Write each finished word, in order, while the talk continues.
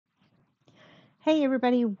Hey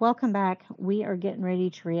everybody, welcome back. We are getting ready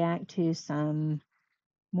to react to some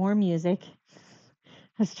more music.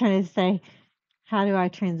 I was trying to say, how do I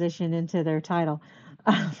transition into their title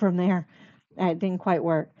from there? It didn't quite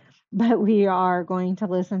work. But we are going to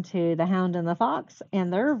listen to The Hound and the Fox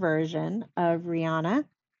and their version of Rihanna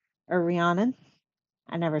or Rhiannon.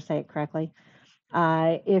 I never say it correctly.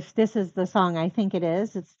 If this is the song, I think it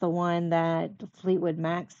is. It's the one that Fleetwood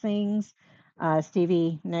Mac sings.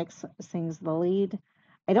 Stevie Nicks sings the lead.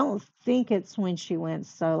 I don't think it's when she went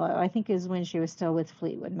solo. I think it's when she was still with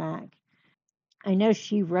Fleetwood Mac. I know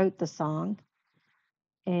she wrote the song,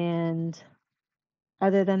 and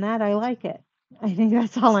other than that, I like it. I think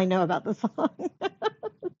that's all I know about the song.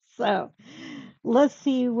 So let's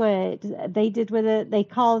see what they did with it. They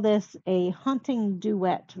call this a haunting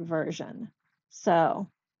duet version. So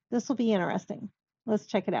this will be interesting. Let's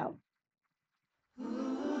check it out.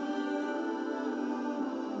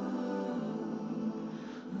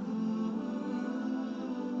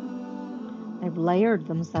 They've layered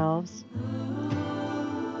themselves.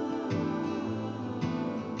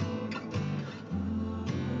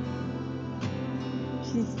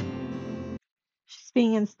 She's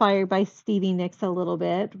being inspired by Stevie Nicks a little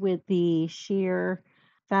bit with the sheer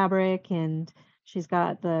fabric, and she's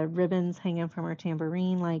got the ribbons hanging from her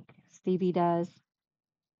tambourine like Stevie does.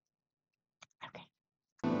 Okay.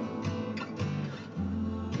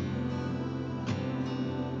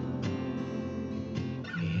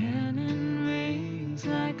 Rhiannon rings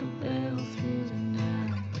like a bell through the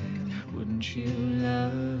night, and wouldn't you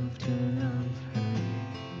love to love her?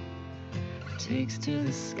 Takes to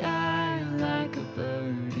the sky like a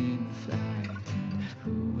bird in flight, and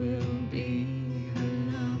who will be her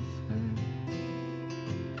lover?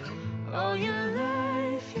 All your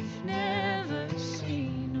life you've never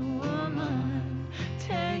seen a woman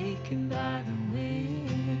taken by the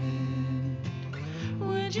wind.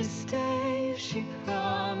 Would you stay if she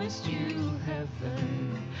promised you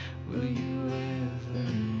heaven? Will you ever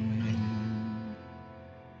win?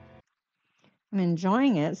 I'm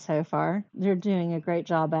enjoying it so far. They're doing a great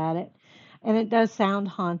job at it. And it does sound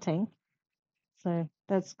haunting. So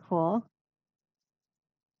that's cool.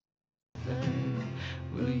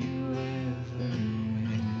 Will you ever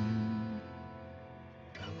win?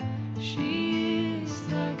 She is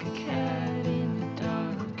like a cat in the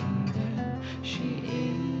dark, and then she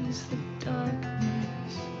is the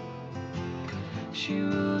darkness. She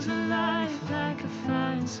rules her life like a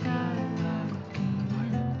flying skylark, and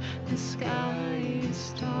when the sky is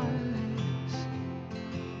starless,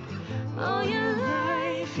 all your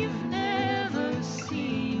life you've never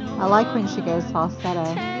seen a I like when she goes woman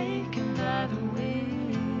falsetto. taken by the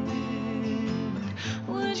wind.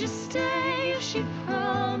 Would you stay if she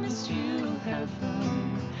promised you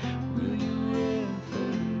heaven? Will you ever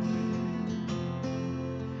win?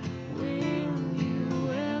 Will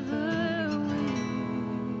you ever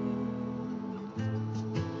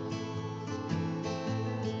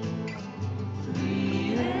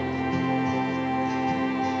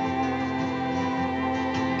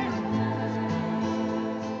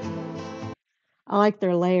I like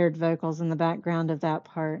their layered vocals in the background of that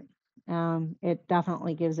part. It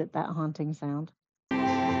definitely gives it that haunting sound.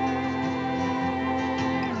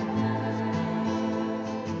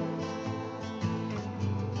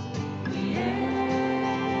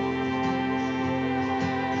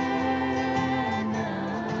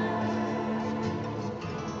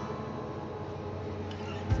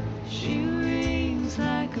 She rings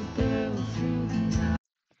like a bell through the night.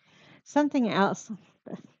 Something else,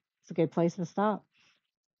 it's a good place to stop.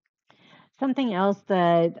 Something else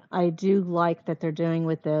that I do like that they're doing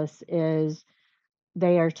with this is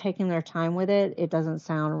they are taking their time with it. It doesn't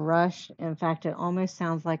sound rushed. In fact, it almost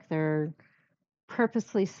sounds like they're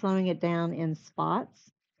purposely slowing it down in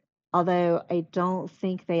spots. Although I don't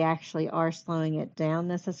think they actually are slowing it down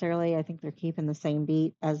necessarily. I think they're keeping the same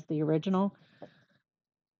beat as the original.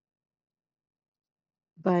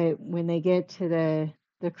 But when they get to the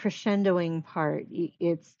crescendoing part,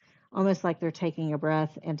 it's almost like they're taking a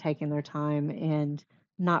breath and taking their time and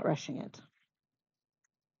not rushing it.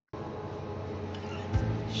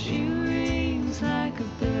 She rings like a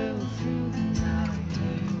bell through the night,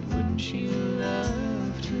 and wouldn't you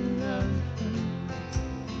love to love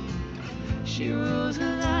her? She rules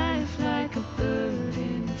her life like a bird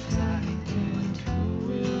in flight, and who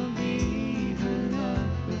will be her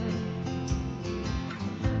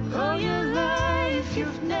lover? All your life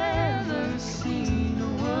you've never seen a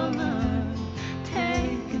woman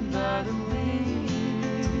taken by the wind.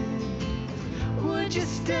 Would you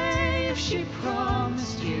stay if she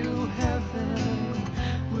promised you heaven?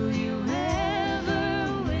 Will you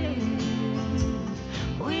ever win?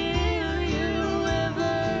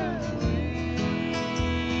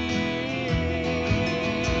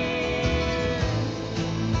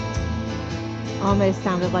 almost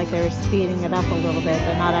sounded like they were speeding it up a little bit,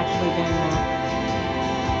 but not actually doing that.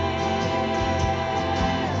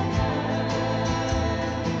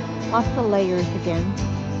 Lots of layers again.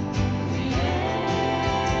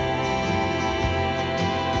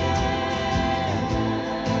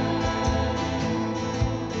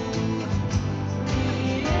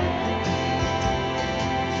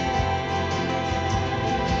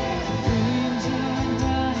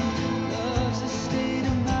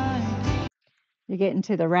 You're getting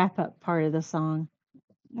to the wrap up part of the song.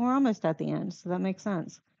 We're almost at the end, so that makes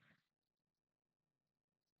sense.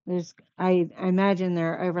 I imagine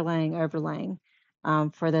they're overlaying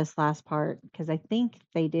for this last part because I think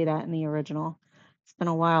they do that in the original. It's been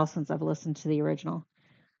a while since I've listened to the original,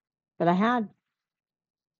 but I had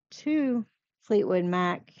two Fleetwood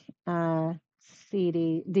Mac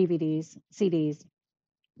CDs.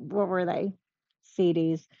 What were they?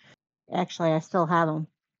 CDs. Actually, I still have them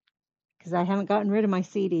because I haven't gotten rid of my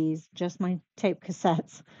CDs, just my tape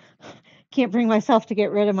cassettes. Can't bring myself to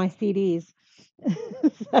get rid of my CDs.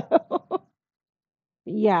 So,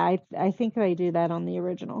 yeah, I think they do that on the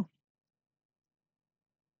original.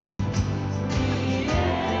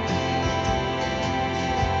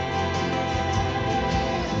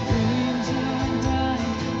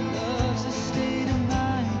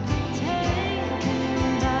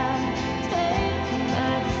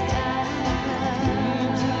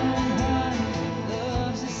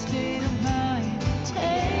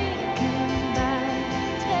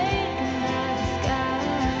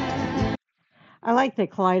 I like the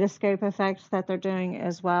kaleidoscope effect that they're doing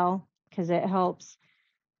as well because it helps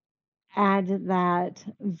add that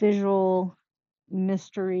visual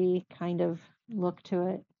mystery kind of look to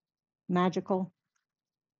it, magical.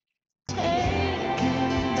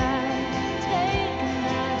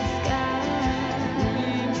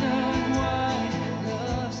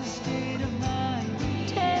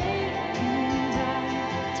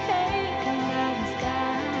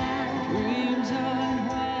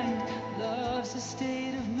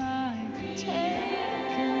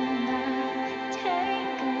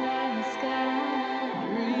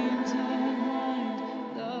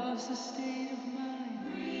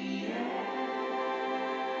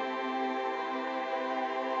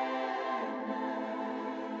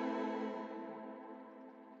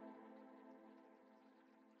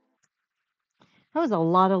 That was a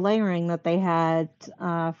lot of layering that they had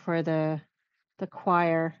for the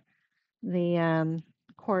choir, the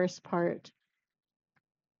chorus part.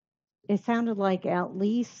 It sounded like at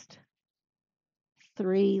least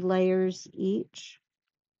 3 layers each,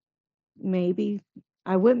 maybe.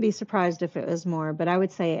 I wouldn't be surprised if it was more, but I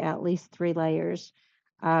would say at least 3 layers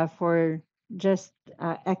for just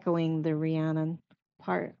echoing the Rhiannon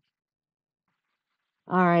part.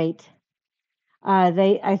 All right.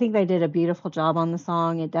 I think they did a beautiful job on the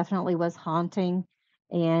song. It definitely was haunting,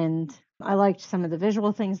 and I liked some of the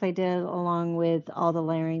visual things they did along with all the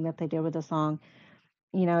layering that they did with the song.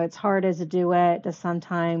 You know, it's hard as a duet to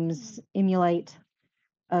sometimes emulate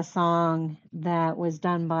a song that was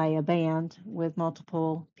done by a band with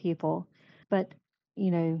multiple people, but you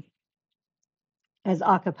know, as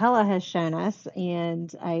acapella has shown us,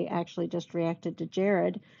 and I actually just reacted to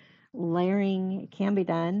Jared, layering can be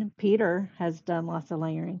done. Peter has done lots of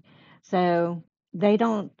layering. So they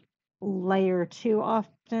don't layer too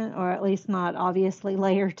often, or at least not obviously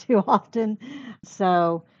layer too often.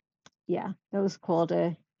 So, yeah, it was cool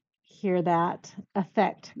to hear that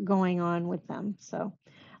effect going on with them. So,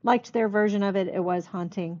 liked their version of it. It was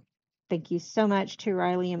haunting. Thank you so much to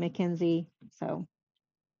Riley and Mackenzie. So,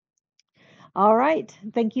 all right.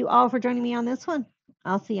 Thank you all for joining me on this one.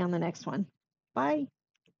 I'll see you on the next one. Bye.